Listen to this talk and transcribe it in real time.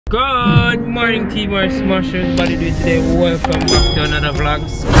Good morning, team or smashers. Body do today. Welcome back to another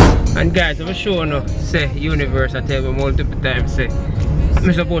vlog. And guys, I'm showing you, say universe. I tell you multiple times, say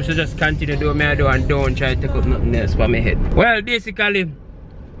I'm supposed to just continue to do what I do and don't try to take up nothing else for my head. Well, basically,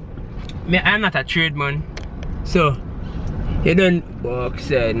 I'm not a trade man, so you don't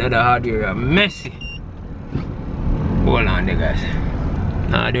box another hardware messy. Hold on there, guys.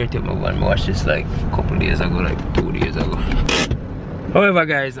 Nah, I didn't take my gun. I watched this like a couple days ago, like 2 days ago. However,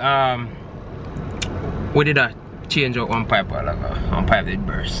 guys, we did a change out one pipe while ago. One pipe did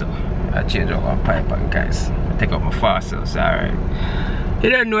burst, so I changed out one pipe, and guys, I take out my faucet, so alright. You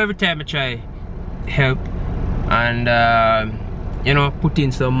don't know, every time I try help and you know, put in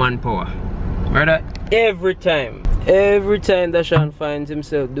some manpower, brother. Every time Dashan finds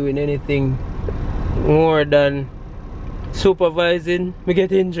himself doing anything more than supervising, me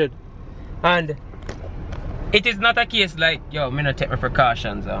get injured. And it is not a case like, yo, me not take my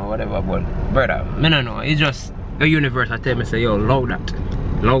precautions or whatever, but brother, me no know. It's just the universe I tell me, say, yo, load that.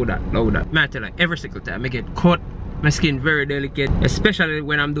 Me I tell like every single time I get cut, my skin very delicate, especially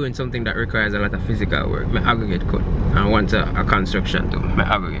when I'm doing something that requires a lot of physical work. Me I go get cut. And once a construction too, me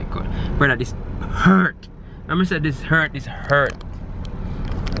I go get cut. Brother, this hurt. I'm gonna say this hurt. This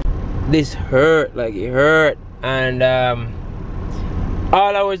hurt, like it hurt. And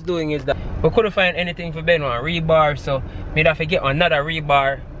all I was doing is that we couldn't find anything for bend on rebar, so me have to get another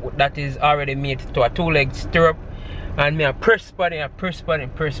rebar that is already made to a 2-leg stirrup, and me a press on it,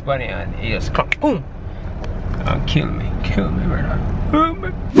 and it just come boom and kill me, brother.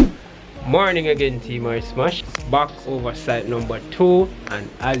 Morning again, team Ismash. Back over site number 2, and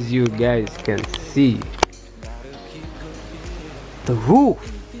as you guys can see, the roof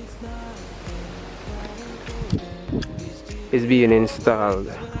is being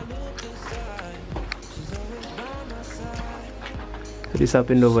installed. So this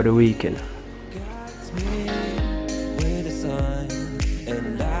happened over the weekend.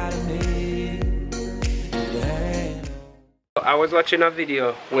 I was watching a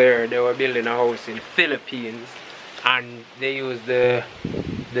video where they were building a house in Philippines, and they used the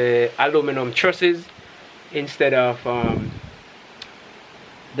aluminum trusses instead of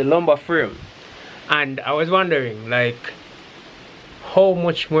the lumber frame. And I was wondering, like, how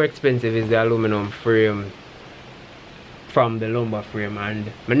much more expensive is the aluminum frame from the lumber frame?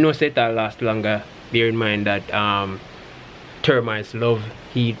 And I know it'll last longer. Bear in mind that termites love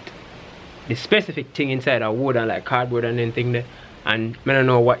heat. The specific thing inside a wood and like cardboard and anything there, and I don't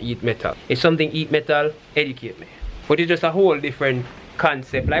know what eat metal. If something eat metal, educate me. But it's just a whole different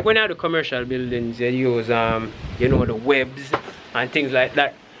concept. Like when I do commercial buildings, you use you know, the webs and things like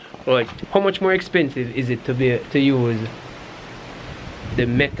that. But how much more expensive is it to use the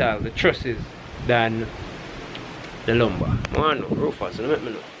metal, the trusses, than the lumber? Man, roofers, so let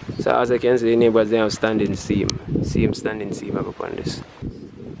me know. So as I can see, the neighbors, they have standing seam. Standing seam up on this.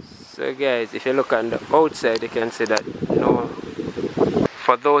 So guys, if you look on the outside, you can see that, you know,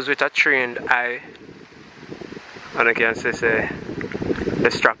 for those with a trained eye, and you can see the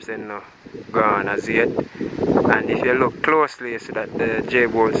straps in now gone as yet. And if you look closely, you see that the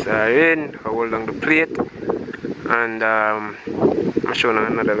J-bolts are in, I hold on the plate. And I'm showing you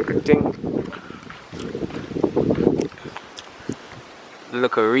another little thing.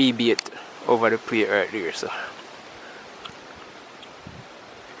 Look a rebate over the plate right there, so.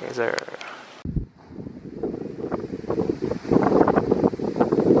 Yes, sir.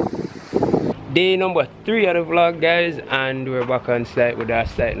 Day number 3 of the vlog, guys, and we're back on site with our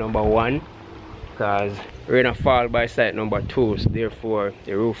site number 1, because we're gonna fall by site number 2, so therefore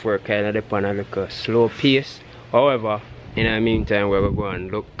the roof work kind of depend on like a slow pace. However, in the meantime, we're gonna go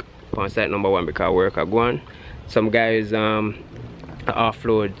and look on site number 1 because work are going. Some guys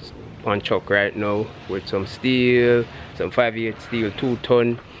offload on truck right now with some steel, some 5/8 steel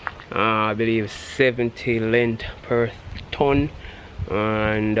 2-ton, I believe 70 length per ton.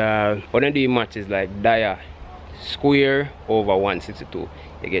 And what I do much is like dia square over 162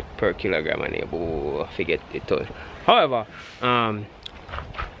 you get per kilogram, and you forget it ton. However,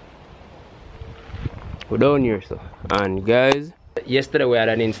 we're down here, so, and guys, yesterday we had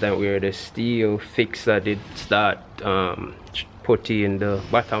an incident where the steel fixer did start putting the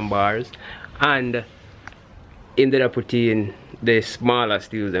bottom bars, and ended up putting the smaller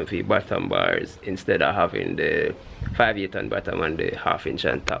steels and for bottom bars instead of having the 5/8 on bottom and the 1/2 inch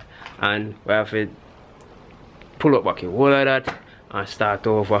on top. And we have to pull up back a whole of that and start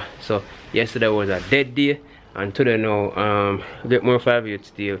over. So yesterday was a dead day, and today now get more 5/8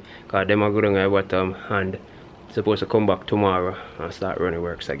 steel because them are good on the bottom, and supposed to come back tomorrow and start running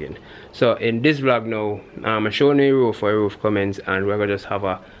works again. So in this vlog now, I'm showing you roof for roof comments, and we're gonna just have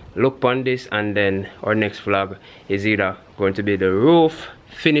a look on this, and then our next vlog is either going to be the roof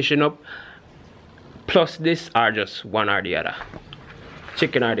finishing up plus this, or just one or the other,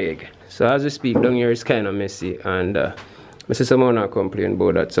 chicken or the egg. So as we speak, down here is kind of messy, and I see someone not complain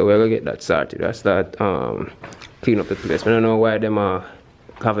about that, so we're gonna get that started. I start clean up the place. I don't know why them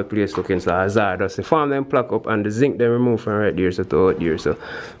have a place looking so hazardous. The farm them pluck up and the zinc they remove from right here so to out here, so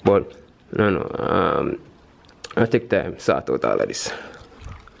but no, I take time sort out all of this.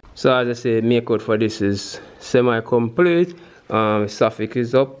 So as I say, makeout for this is semi-complete. Suffix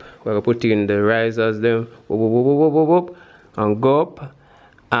is up. We're gonna put in the risers them and go up.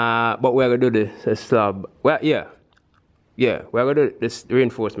 But we're gonna do the slab. Well, yeah, we're gonna do this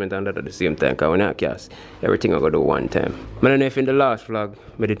reinforcement and that at the same time, because we're not cast everything I'm gonna do one time. I don't know if in the last vlog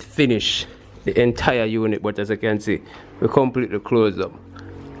we did finish the entire unit, but as you can see, we completely closed up.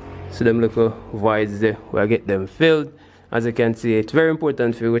 So them little voids there, we'll get them filled. As you can see, it's very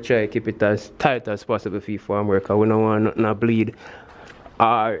important for you to try to keep it as tight as possible for farm work, because we don't want nothing to bleed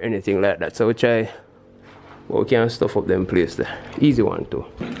or anything like that. So we try, but we can stuff up them place there. Easy one too.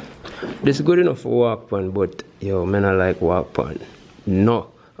 This is good enough for walk pan, but yo, man, I like walk pan.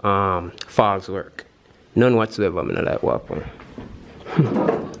 No false work. None whatsoever, man, I like walk pan.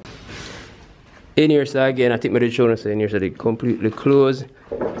 In here, so again, I think my did show us in here, so they completely closed.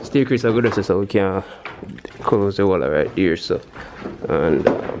 Staircase are good, so we can close the wall right here, so. And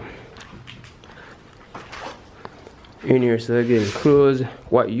in here, so again, close.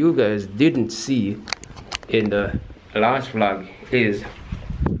 What you guys didn't see in the last vlog is,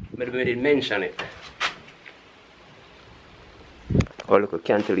 but we didn't mention it. Oh, look, a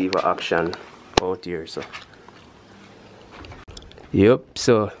cantilever action out here, so. Yep,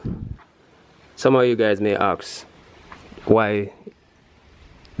 so some of you guys may ask why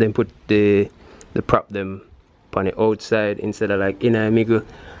they put the prop them on the outside instead of like in a middle.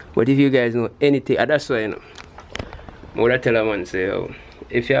 But if you guys know anything, that's why, you know, I would tell them and say, oh,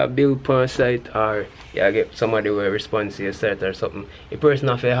 if you have build per site or you get somebody who responds to your site or something, a person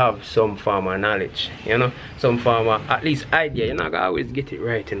have to have some farmer knowledge, you know, some farmer at least idea. You're not gonna always get it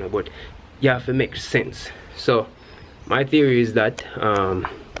right, you know, but you have to make sense. So my theory is that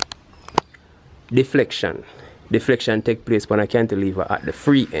deflection take place when I cantilever at the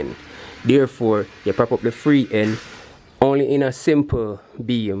free end. Therefore, you prop up the free end only in a simple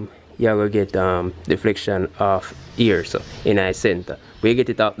beam. You will get deflection of here, so in a center. We get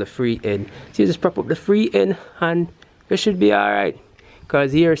it off the free end. So you just prop up the free end and it should be alright.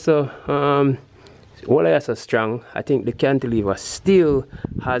 Cause here, so all I so strong. I think the cantilever still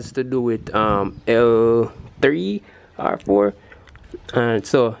has to do with L3 or 4. And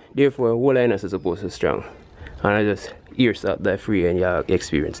so therefore whole line is supposed to be strong. And I just ears out the free and you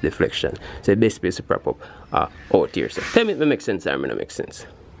experience deflection. So the best place to prop up out here. So tell me if it makes sense or it makes sense.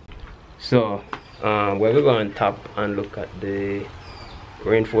 So we're going to tap and look at the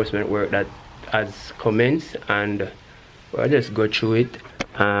reinforcement work that has commenced, and we'll just go through it.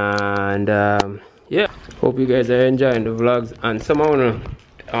 And yeah, hope you guys are enjoying the vlogs. And somehow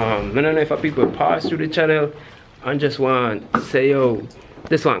I don't know if people pass through the channel and just want to say, yo,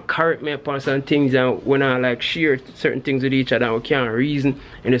 this one correct me upon some things, and when I like share certain things with each other and we can't reason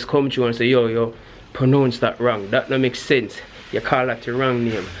and just come through and say, yo, pronounce that wrong, that don't make sense, you call that the wrong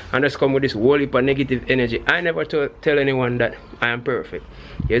name, and just come with this whole heap of negative energy. I never tell anyone that I am perfect,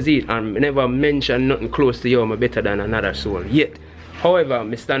 you see, and never mention nothing close to you I'm better than another soul yet. However,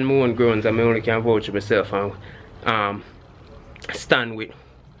 I stand my own grounds and I only can vouch for myself and stand with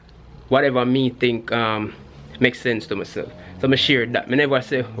whatever me think makes sense to myself. So I share that. I never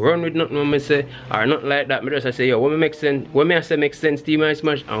say run with nothing when I say or nothing like that. I just say, yo, what make sense, when I say make sense to you,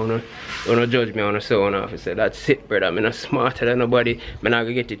 Ismash, I don't judge me on a so on officer. That's it, brother. I'm not smarter than nobody. I'm not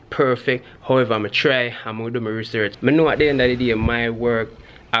gonna get it perfect. However, I'm gonna try, I'm gonna do my research. I know at the end of the day my work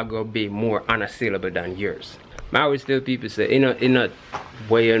are gonna be more unassailable than yours. I always tell people say, in not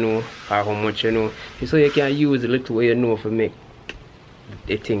what you know or how much you know. So you can use a little what you know for make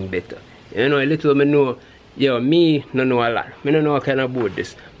the thing better. You know, a little I know. Yo, me no know a lot. Me no know what kind of board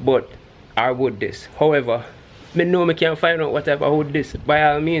this, but I would this. However, me know me can find out what type of wood this. By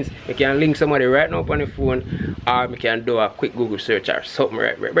all means, me can link somebody right now up on the phone, or me can do a quick Google search or something.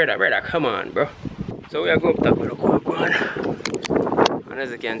 Right, brother, come on, bro. So we are going to talk about the one. And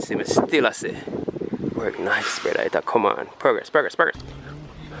as you can see, me still I say, work nice, brother. It's a come on, progress.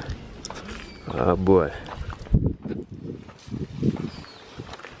 Oh boy.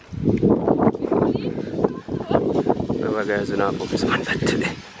 Guys, we're not focused on that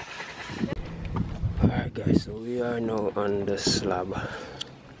today. Alright guys, so we are now on the slab,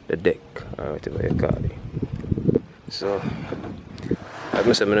 the deck, or whatever you call it. So Like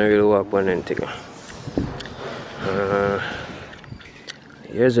I said, I don't really walk on anything.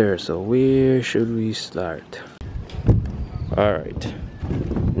 Yes sir, so where should we start? Alright.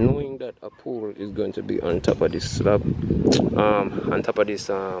 Knowing that a pool is going to be on top of this slab, on top of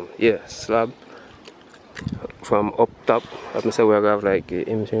this slab, from up top, let me say we're gonna have like a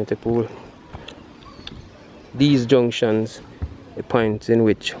infinity pool. These junctions, the points in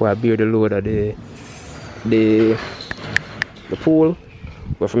which we bear the load of the pool,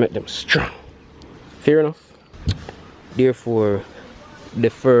 we have to make them strong. Fair enough. Therefore, the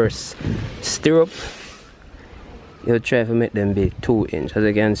first stirrup, you'll try to make them be 2 inch. As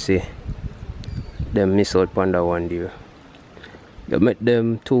you can see, them miss out on that one there. You make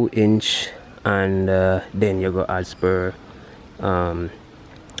them 2 inch, and then you go as per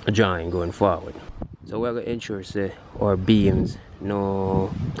drawing going forward. So we're going to ensure say our beams no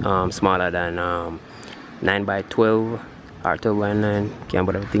smaller than 9 by 12 or 12 by 9, can't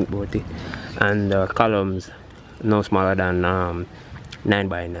bother think about it, and columns no smaller than 9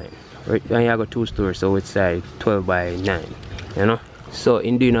 by 9. Right, and you got 2 stories, so it's like 12 by 9, you know. So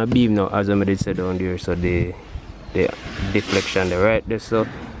in doing a beam now, as I did say down there, so the deflection the right there, so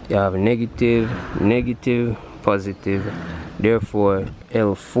you have negative, negative, positive. Therefore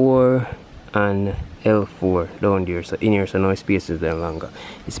L4 and L4 down there, so in here, so now spaces them longer.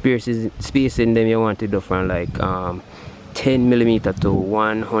 Spacing them you want to do from like 10mm to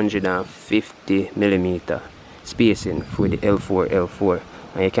 150mm spacing for the L4,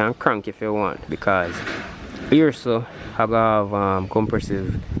 and you can crank if you want, because here so I have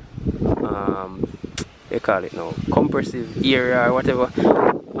compressive they call it now compressive area or whatever,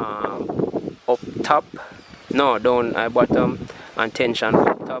 up top, no, down at bottom, and tension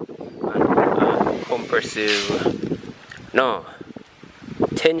up top, and compressive, no,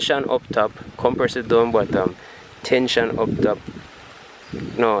 tension up top, compressive down bottom, tension up top,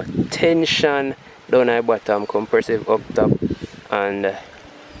 no, tension down at bottom, compressive up top, and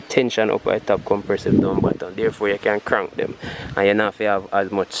tension up at top, compressive down bottom. Therefore you can crank them, and you don't have to have as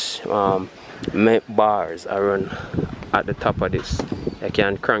much bars around at the top of this. You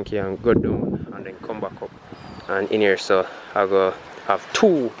can crank here and go down and then come back up. And in here so I go have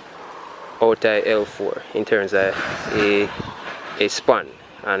 2 outer L4 in terms of a span,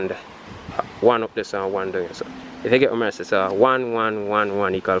 and 1 up this and 1 down here. So if you get my message, so 1 1 1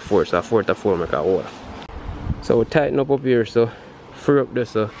 1 equal 4, so 4 to 4 make a hole. So we tighten up here, so free up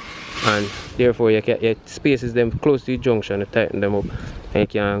this, and therefore you can, your spaces them close to the junction, you tighten them up, and you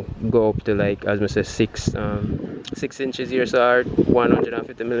can go up to like, as I say, 6 inches here, so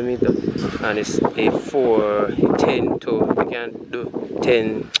 150mm, and it's a 10 to, you can do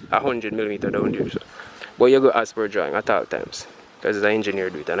 100mm down there. So. But you go as per drawing at all times, because the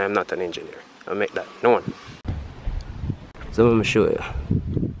engineer do it, and I'm not an engineer. I'll make that known. So I'm gonna show you.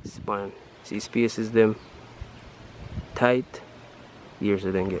 Span, see spaces them tight. Here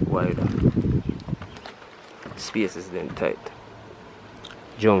so then get wider. Spaces then tight.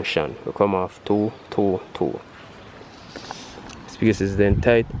 Junction will come off 2 2 2. Spaces then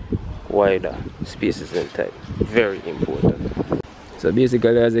tight, wider. Spaces then tight. Very important. So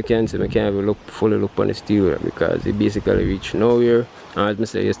basically, as you can see, I can't even fully look on the stereo because it basically reached nowhere. And as I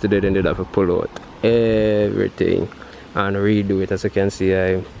said yesterday, they ended up to pull out everything and redo it. As you can see,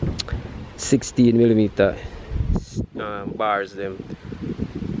 I 16mm bars them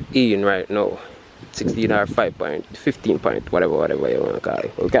in right now. 16 or 5 point, 15 point, whatever you want to call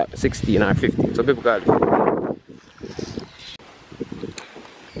it. Okay, 16 or 15. So people call it 15.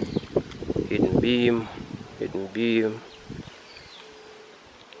 Hidden beam, hidden beam.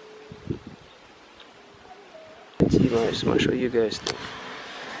 Ismash, what you guys think?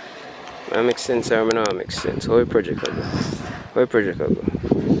 That makes sense or not make sense? How a project will go? How a project will go?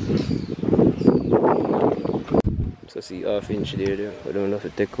 So see half inch there, I don't have to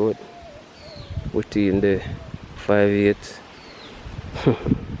take out. Put it in the 5/8.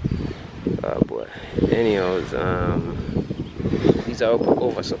 Oh boy. Anyhow, these are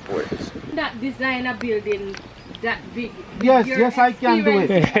over supports. That design a building that big. Yes, I can do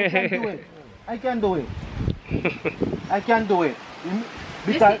it. I can do it. I can do it.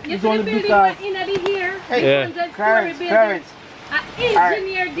 Because it's only because in here, hey, 100 parents, parents. An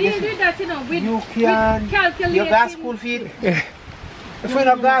engineer deal with that, you know, with, you can, with calculating. your gas school feed. If you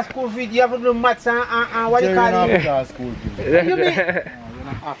have gas school feed, you have to do maths and what you call it? Gas school feed. You mean? No, you don't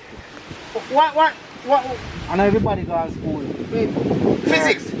have to. What? And everybody goes to school.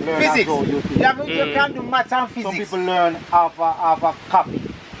 Physics. Physics. You can do maths and physics. Some people learn half a copy.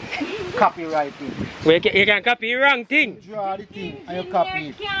 Copywriting. Well, you can copy the wrong thing. Draw the thing and you copy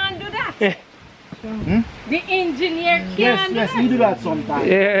it. Can't do that. The engineer can't Yes, he do that sometimes.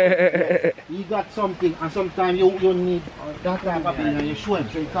 Yeah. He got something, and sometimes you need that type of thing, and you show him,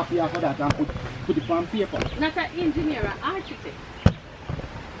 so you copy after that and put it on paper. Not an engineer, an architect.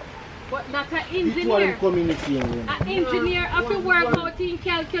 But not an Each one engineer. come in the same way. An engineer have to work out in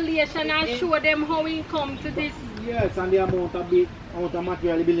calculation and show them how he come to this. Yes, and the amount of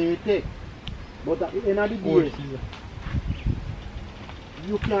material the building will take. But at the end of the day,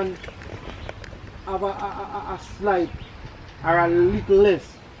 you can have a slight or a little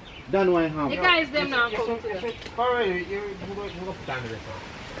less than what I have. The guys them now come to them. Alright, you're going to put down the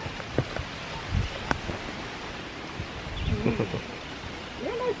You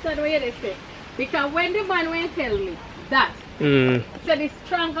understand what they say? Because when the man will tell me that, Mm. so the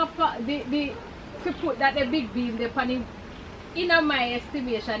stronger part, the to put that the big beam the pan in my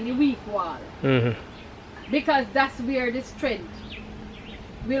estimation the weak wall. Mm-hmm. Because that's where the strength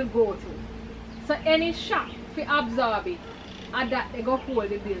will go to. So any shock to absorb it and that they go hold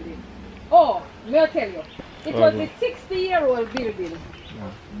the building. Oh, I'll tell you. It was the 60-year-old building.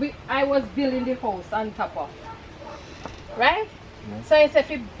 I was building the house on top of. Right? So I said,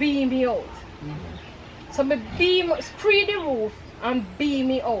 if beam me out. So me beam, screw the roof and beam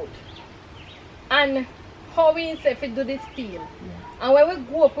me out. And how we say if we do the steel. And when we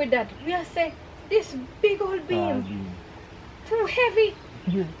go up with that, we are say, this big old beam, too heavy.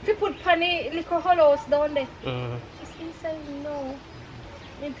 If you put panny little hollows down there. She said, no.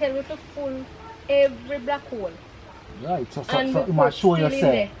 You tell me to full every black hole. Right, so And you must show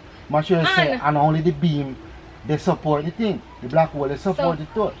yourself. And only the beam, they support the thing. The black hole, they support the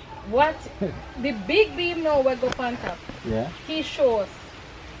top. What the big beam now will go on top. Yeah. He shows.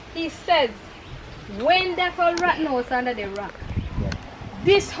 He says, when that whole rotten house under the rock,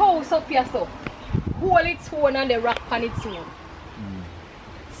 this house up here so, hold its own and the rock on its own.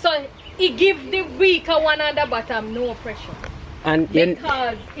 So he give the weaker one on the bottom no pressure. And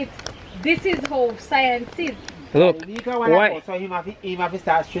because this is how science is. look, why? So he have to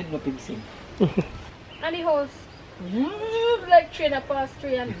start straightening up himself. And the house like train a past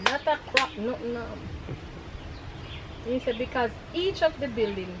tree and not a crap, nothing. He said because each of the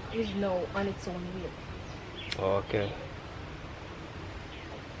building is now on its own wheel. Okay.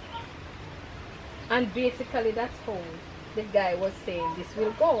 And basically that's how the guy was saying this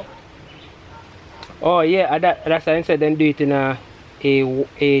will go. Oh yeah, that's why I said then do it in a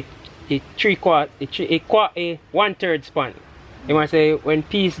 1/3 span. You must say when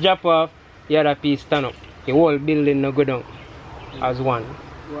piece drop off, the other piece stand up. The whole building no go down as one.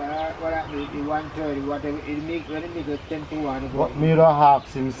 What that mean? The 130, whatever it make when it make a 10 to 1. What me don't ask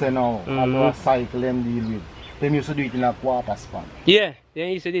him say now, how cycle them deal with. Them used to do it in a quarter span. Yeah,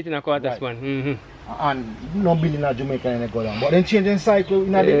 they used to do it in a quarter span. And no building in Jamaica and they go down. But then change the cycle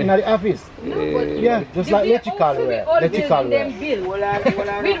in the office. No, but yeah, just like electrical wire. Electrical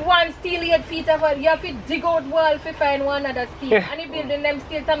wire. With one steel 8 feet of it, you have to dig out wall to find one other steel. And the building them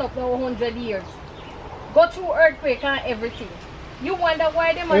still turn up now 100 years. Go through earthquake and everything. You wonder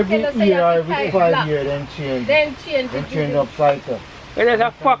why they must tell us say you have to every 5 block. years then change. Then change Up cycle. It is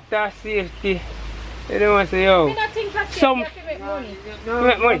a factor safety. They don't want to say, yo. I don't think that's Some you have to make money.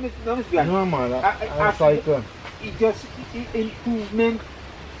 No man, a cycle. It just improvement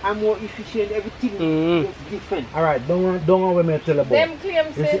and more efficient, everything is different. Alright, don't want me tell about. Them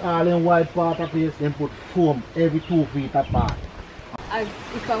claims you see all in wide part of place, then put foam every 2 feet apart. as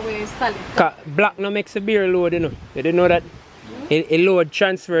if I were solid. Black no makes a beer load, you know. You didn't know that? A load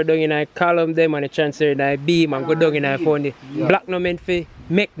transfer down in a column them and a transfer in a beam and go down in a phone. Black no meant for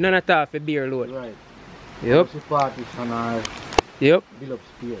make none at all for beer load. Right. Yep. Yep. Build up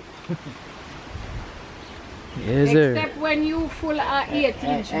speed. Yes, sir. Except when you full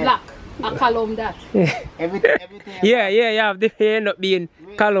 8-inch black, a column that. Everything Yeah, you have they end up being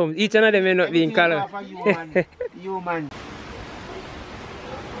columns. Each one of them end up being columns. human.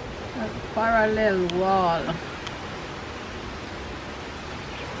 A parallel wall.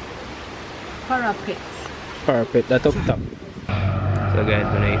 Parapet. Parapet, that up top. So guys,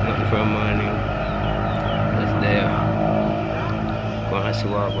 when I eat nothing for a morning, just there. Gonna see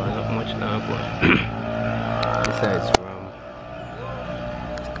what about, not much now, but besides from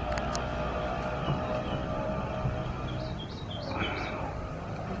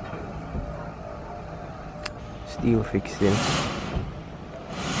steel fixing.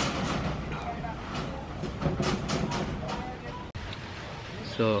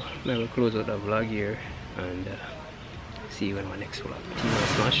 So I will close out the vlog here and see you in my next vlog. Team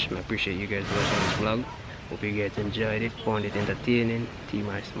Ismash, I appreciate you guys watching this vlog. Hope you guys enjoyed it, found it entertaining. Team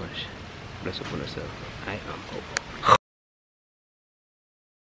Ismash, bless up on yourself. I am out.